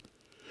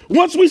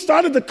 Once we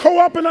started the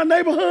co-op in our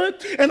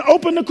neighborhood and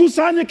opened the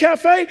Kusanya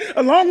Cafe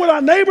along with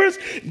our neighbors,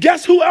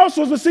 guess who else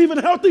was receiving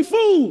healthy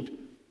food?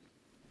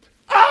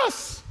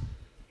 Us.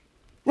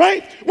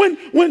 Right?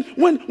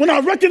 When I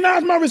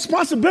recognized my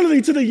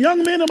responsibility to the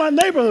young men in my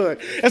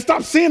neighborhood and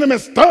stopped seeing them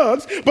as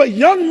thugs, but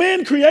young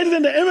men created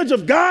in the image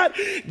of God,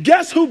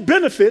 guess who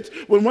benefits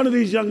when one of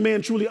these young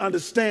men truly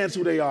understands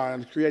who they are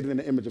and created in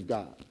the image of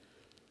God?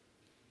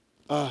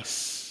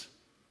 Us.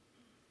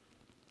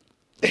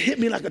 It hit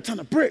me like a ton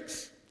of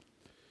bricks.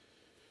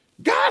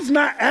 God's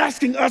not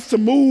asking us to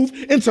move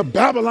into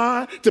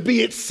Babylon to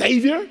be its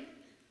savior.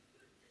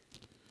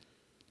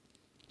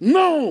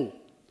 No.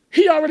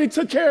 He already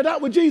took care of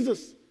that with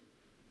Jesus.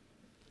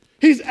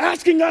 He's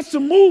asking us to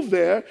move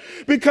there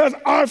because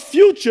our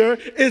future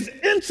is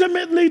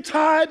intimately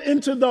tied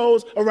into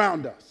those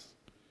around us.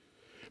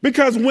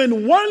 Because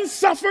when one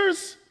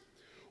suffers,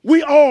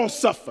 we all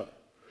suffer.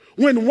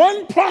 When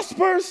one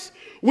prospers,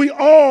 we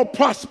all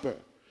prosper.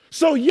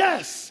 So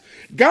yes,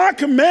 God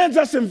commands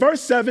us in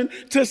verse 7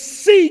 to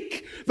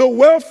seek the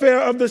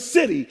welfare of the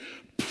city.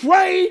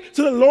 Pray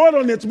to the Lord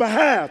on its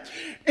behalf.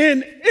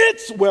 In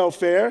its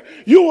welfare,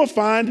 you will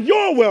find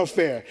your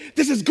welfare.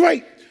 This is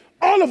great.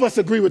 All of us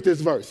agree with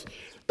this verse.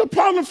 The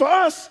problem for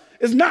us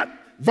is not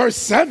verse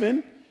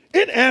 7.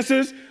 It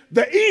answers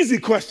the easy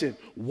question.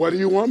 What do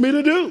you want me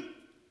to do?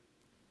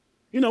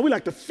 You know, we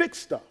like to fix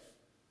stuff.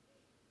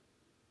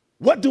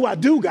 What do I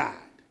do, God?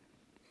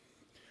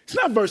 It's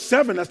not verse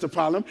 7 that's the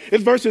problem.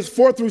 It's verses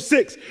 4 through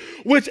 6,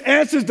 which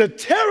answers the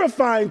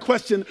terrifying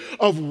question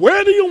of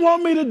where do you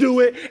want me to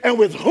do it and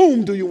with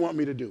whom do you want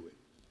me to do it?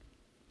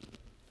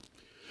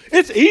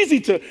 It's easy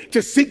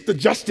to seek the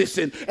justice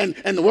and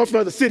the welfare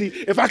of the city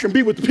if I can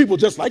be with the people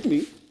just like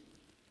me.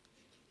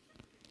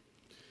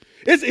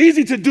 It's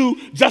easy to do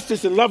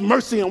justice and love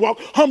mercy and walk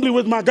humbly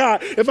with my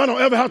God if I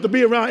don't ever have to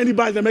be around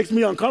anybody that makes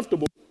me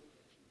uncomfortable.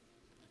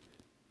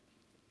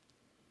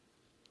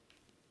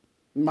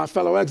 My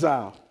fellow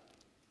exile.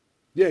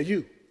 Yeah,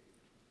 you.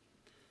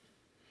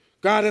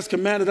 God has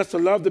commanded us to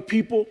love the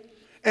people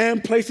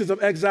and places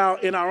of exile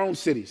in our own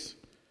cities.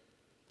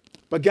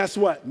 But guess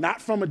what?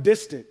 Not from a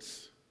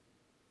distance,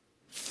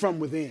 from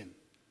within.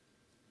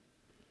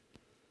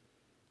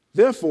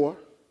 Therefore,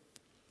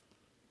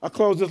 I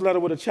close this letter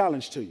with a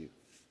challenge to you.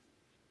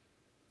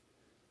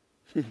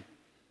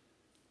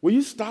 Will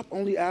you stop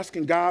only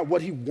asking God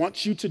what he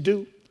wants you to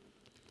do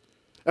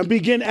and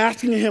begin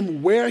asking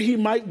him where he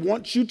might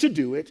want you to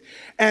do it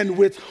and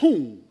with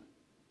whom?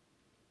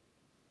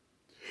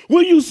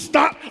 Will you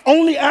stop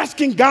only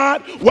asking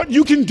God what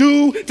you can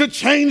do to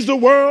change the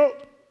world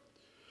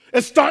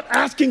and start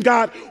asking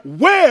God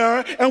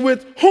where and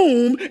with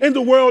whom in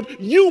the world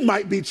you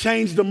might be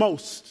changed the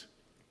most?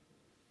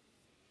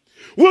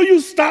 Will you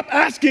stop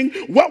asking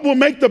what will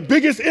make the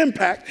biggest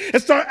impact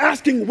and start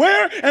asking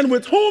where and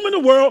with whom in the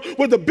world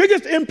will the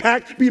biggest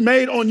impact be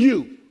made on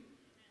you?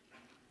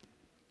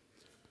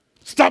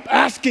 Stop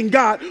asking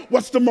God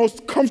what's the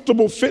most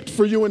comfortable fit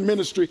for you in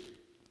ministry.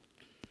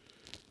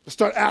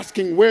 Start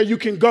asking where you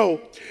can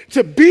go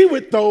to be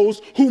with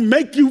those who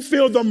make you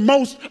feel the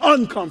most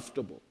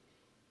uncomfortable.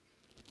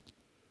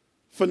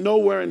 For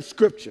nowhere in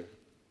Scripture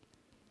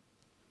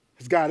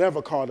has God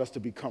ever called us to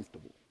be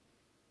comfortable.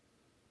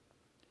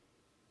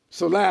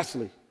 So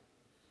lastly,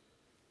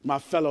 my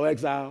fellow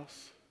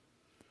exiles,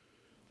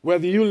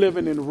 whether you're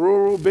living in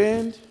rural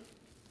Bend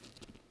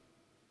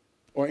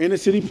or inner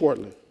city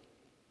Portland,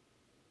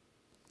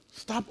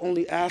 stop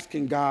only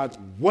asking God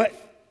what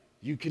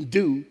you can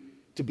do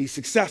to be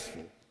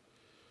successful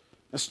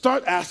and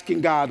start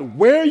asking God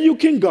where you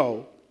can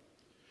go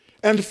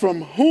and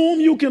from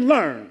whom you can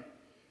learn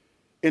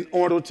in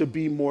order to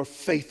be more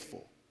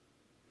faithful.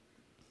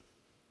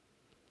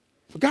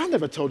 For God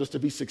never told us to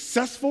be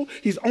successful.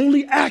 He's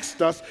only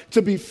asked us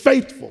to be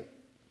faithful.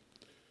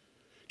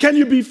 Can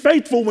you be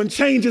faithful when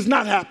change is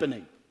not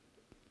happening?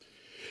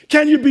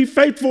 Can you be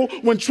faithful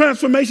when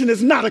transformation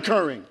is not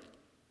occurring?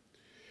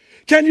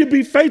 Can you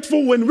be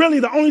faithful when really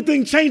the only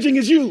thing changing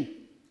is you?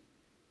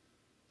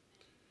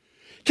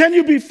 Can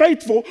you be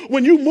faithful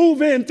when you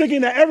move in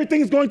thinking that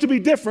everything's going to be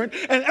different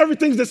and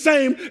everything's the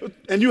same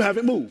and you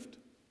haven't moved?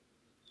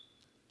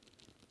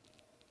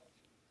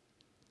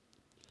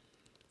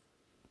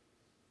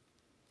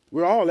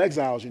 We're all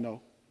exiles, you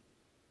know,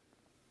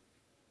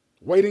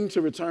 waiting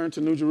to return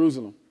to New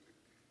Jerusalem.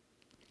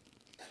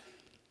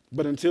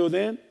 But until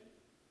then,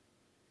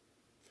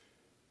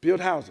 build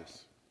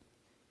houses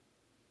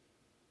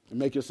and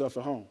make yourself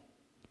a home.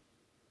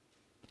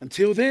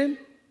 Until then,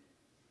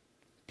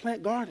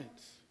 plant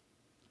gardens.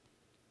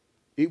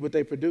 Eat what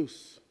they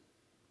produce.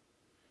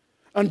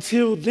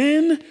 Until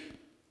then,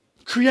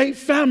 create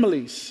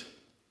families.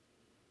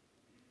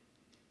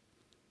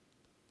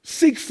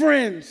 Seek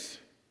friends.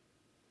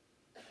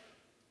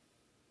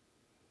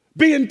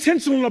 Be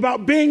intentional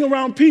about being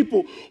around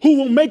people who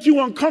will make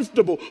you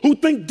uncomfortable, who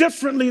think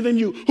differently than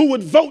you, who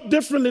would vote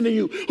differently than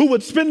you, who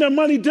would spend their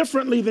money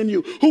differently than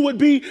you, who would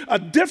be a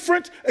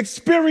different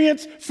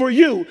experience for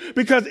you.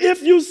 Because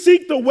if you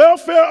seek the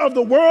welfare of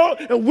the world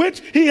in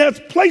which he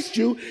has placed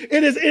you,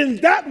 it is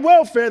in that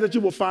welfare that you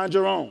will find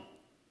your own.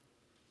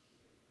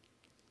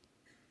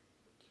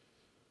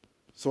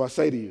 So I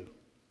say to you,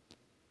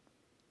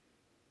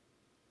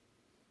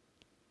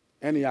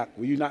 Antioch,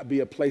 will you not be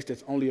a place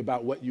that's only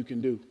about what you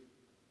can do?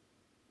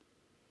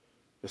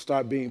 To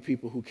start being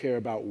people who care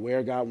about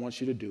where God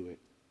wants you to do it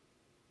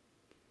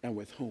and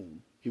with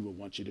whom he will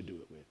want you to do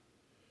it with.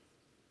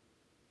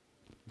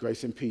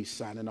 Grace and peace,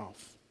 signing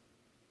off.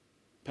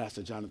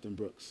 Pastor Jonathan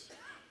Brooks,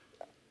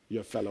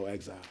 your fellow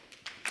exile.